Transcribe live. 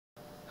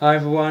Hi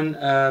everyone,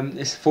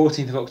 it's the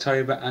 14th of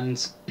October and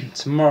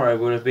tomorrow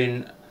will have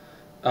been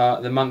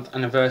the month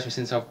anniversary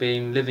since I've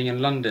been living in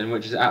London,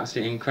 which is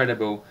absolutely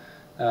incredible.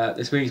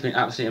 This week's been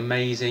absolutely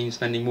amazing,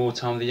 spending more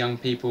time with the young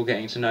people,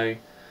 getting to know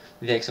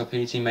the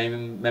XLP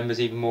team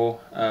members even more.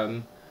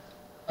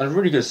 A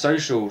really good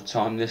social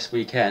time this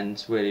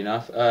weekend, weirdly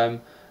enough. I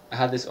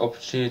had this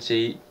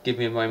opportunity, give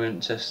me a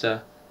moment, just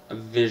a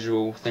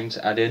visual thing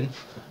to add in.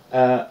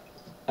 I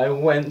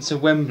went to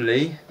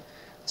Wembley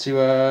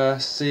to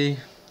see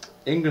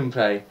England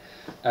play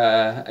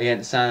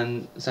against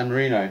San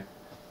Marino,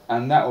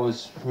 and that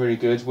was really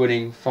good,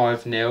 winning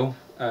 5-0.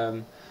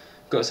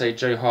 Got to say,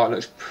 Joe Hart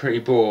looks pretty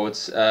bored,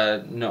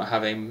 not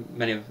having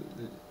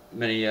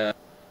many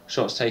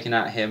shots taken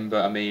at him,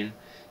 but I mean,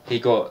 he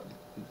got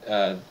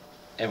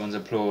everyone's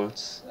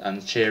applause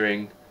and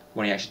cheering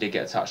when he actually did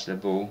get a touch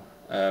of the ball.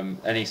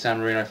 Any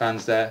San Marino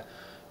fans there?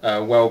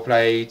 Well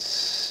played.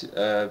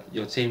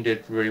 Your team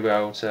did really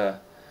well to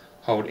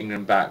hold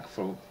England back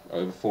for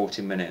over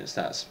 40 minutes.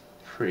 That's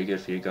pretty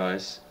good for you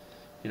guys.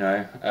 You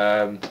know,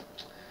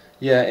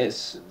 yeah,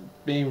 it's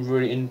been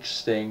really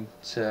interesting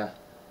to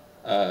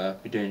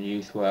be doing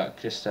youth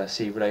work, just to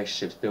see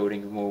relationships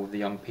building more with the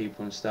young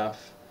people and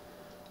stuff.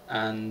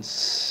 And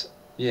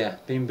yeah,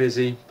 been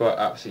busy, but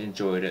absolutely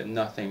enjoyed it.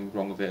 Nothing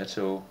wrong with it at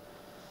all.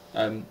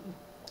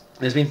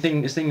 There's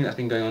been this thing that's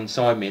been going on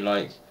inside me,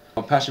 like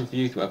my passion for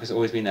youth work has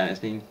always been there.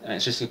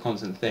 It's just a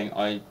constant thing.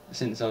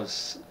 Since I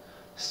was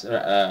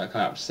coming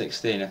up to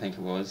 16, I think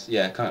it was.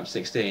 Yeah, coming up to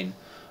 16,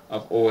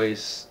 I've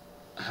always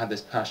had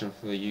this passion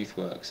for youth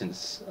work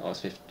since I was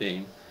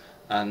 15,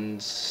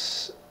 and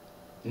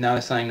now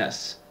there's something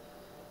that's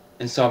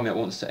inside me that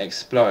wants to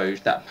explode.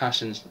 That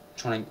passion's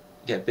trying to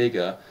get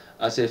bigger,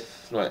 as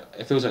if like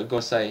it feels like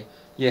God say,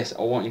 yes,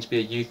 I want you to be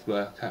a youth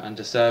worker and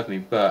to serve me,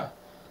 but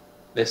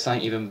there's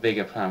something even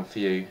bigger planned for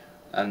you,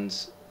 and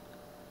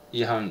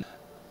you haven't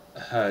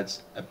heard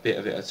a bit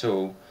of it at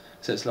all.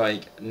 So it's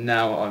like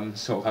now I'm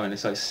sort of having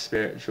this like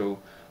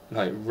spiritual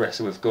like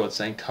wrestle with God,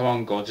 saying, "Come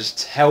on, God, just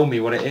tell me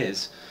what it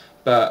is."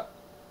 But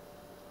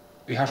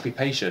we have to be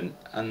patient,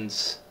 and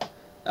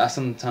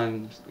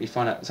sometimes we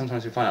find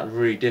out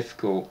really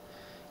difficult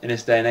in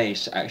this day and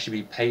age to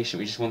actually be patient.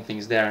 We just want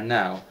things there and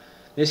now.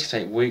 This could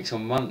take weeks or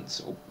months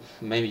or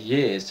maybe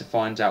years to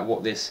find out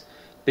what this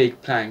big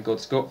plan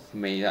God's got for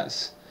me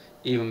that's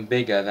even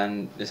bigger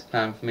than this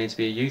plan for me to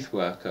be a youth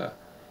worker.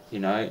 You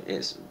know,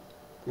 it's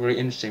really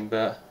interesting,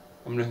 but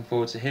I'm looking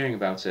forward to hearing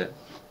about it.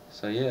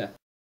 So yeah.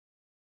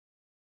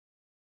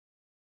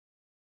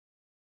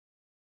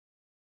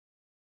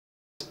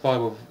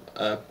 Bible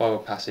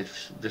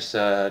passage just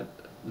not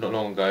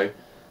long ago,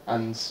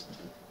 and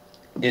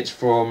it's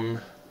from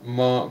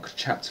Mark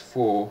chapter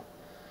 4,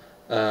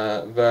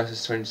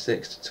 verses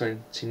 26 to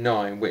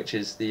 29, which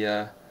is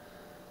the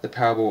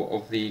parable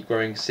of the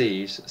growing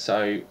seeds.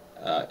 So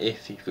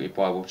if you've got your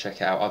Bible, check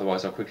it out.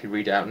 Otherwise, I'll quickly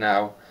read it out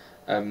now.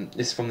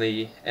 This is from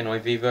the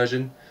NIV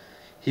version.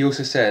 He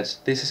also said,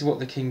 "This is what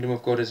the kingdom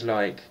of God is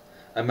like.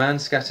 A man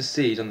scatters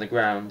seed on the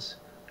ground.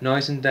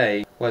 Night and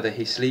day, whether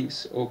he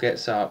sleeps or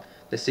gets up,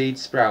 the seed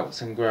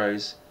sprouts and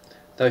grows,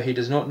 though he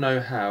does not know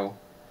how.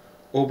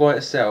 All by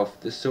itself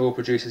the soil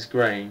produces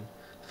grain,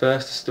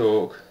 first the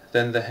stalk,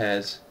 then the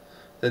head,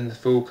 then the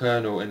full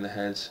kernel in the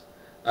head.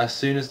 As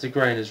soon as the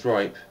grain is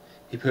ripe,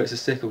 he puts a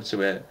sickle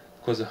to it,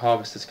 because the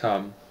harvest has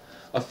come."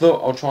 I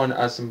thought I'll try and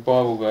add some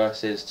Bible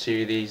verses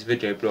to these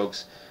video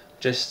blogs,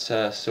 just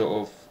to sort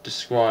of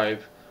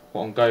describe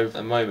what I'm going for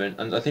at the moment,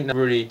 and I think that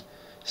really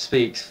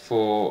speaks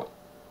for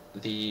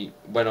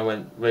when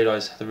I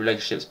realised the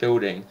relationship's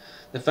building.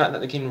 The fact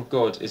that the kingdom of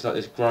God is like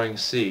this growing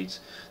seed,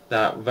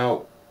 that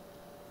without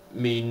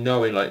me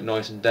knowing, like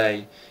night and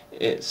day,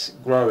 it's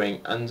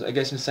growing. And I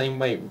guess in the same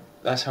way,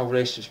 that's how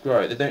relationships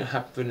grow. They don't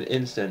happen in an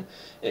instant.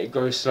 It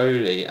grows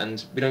slowly,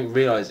 and we don't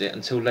realise it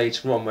until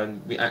later on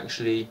when we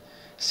actually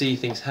see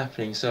things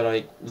happening. So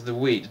like with the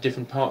wheat, the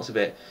different parts of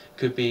it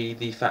could be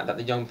the fact that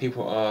the young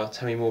people are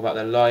telling more about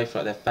their life,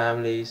 like their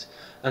families,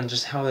 and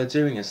just how they're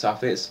doing and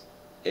stuff.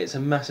 It's a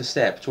massive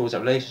step towards that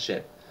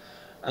relationship.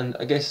 And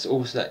I guess it's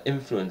also that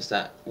influence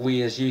that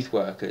we as youth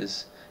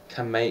workers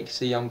can make to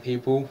the young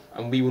people,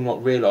 and we will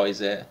not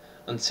realise it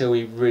until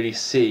we really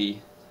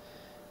see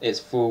its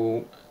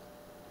full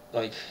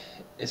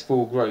its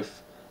full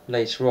growth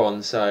later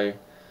on. So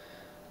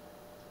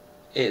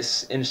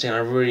it's interesting. I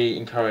really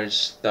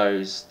encourage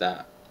those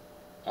that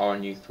are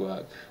in youth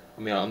work.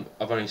 I mean,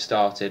 I've only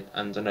started,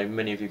 and I know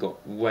many of you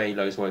got way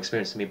loads more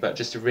experience than me, but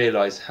just to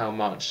realise how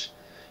much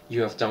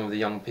you have done with the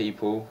young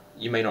people.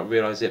 You may not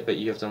realise it, but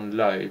you have done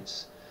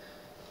loads.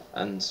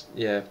 And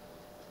yeah,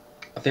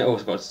 I think I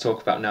also got to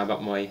talk about now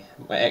about my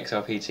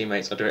XRP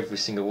teammates. I do it every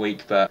single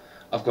week, but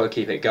I've got to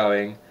keep it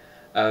going.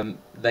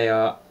 They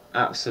are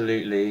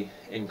absolutely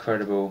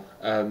incredible.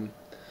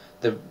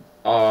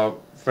 Our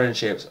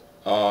friendships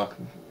are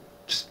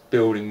just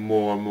building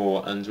more and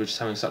more, and we're just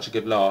having such a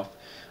good laugh.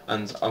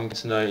 And I'm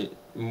getting to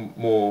know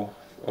more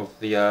of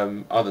the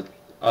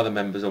other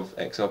members of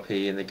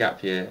XRP in the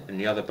gap year and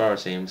the other borough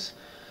teams,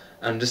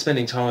 and just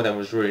spending time with them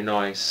was really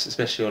nice,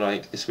 especially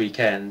like this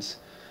weekend.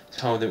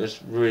 some of them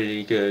was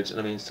really good, and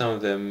I mean some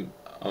of them,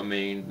 I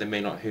mean they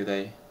may not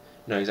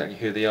know exactly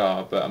who they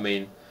are, but I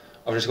mean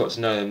I've just got to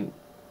know them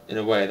in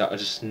a way that I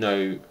just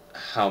know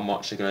how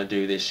much they're going to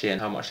do this year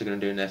and how much they're going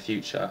to do in their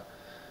future,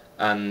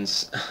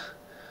 and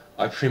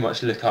I pretty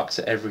much look up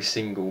to every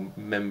single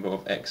member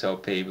of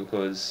XLP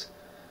because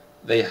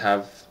they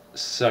have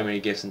so many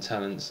gifts and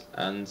talents,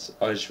 and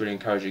I just really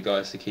encourage you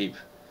guys to keep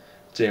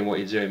doing what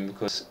you're doing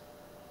because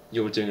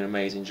you're doing an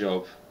amazing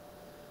job.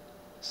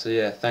 So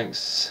yeah,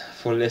 thanks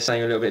for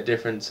listening. A little bit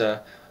different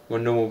to my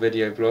normal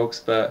video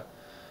blogs, but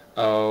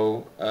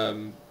I'll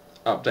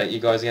update you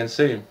guys again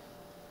soon.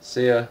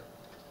 See ya.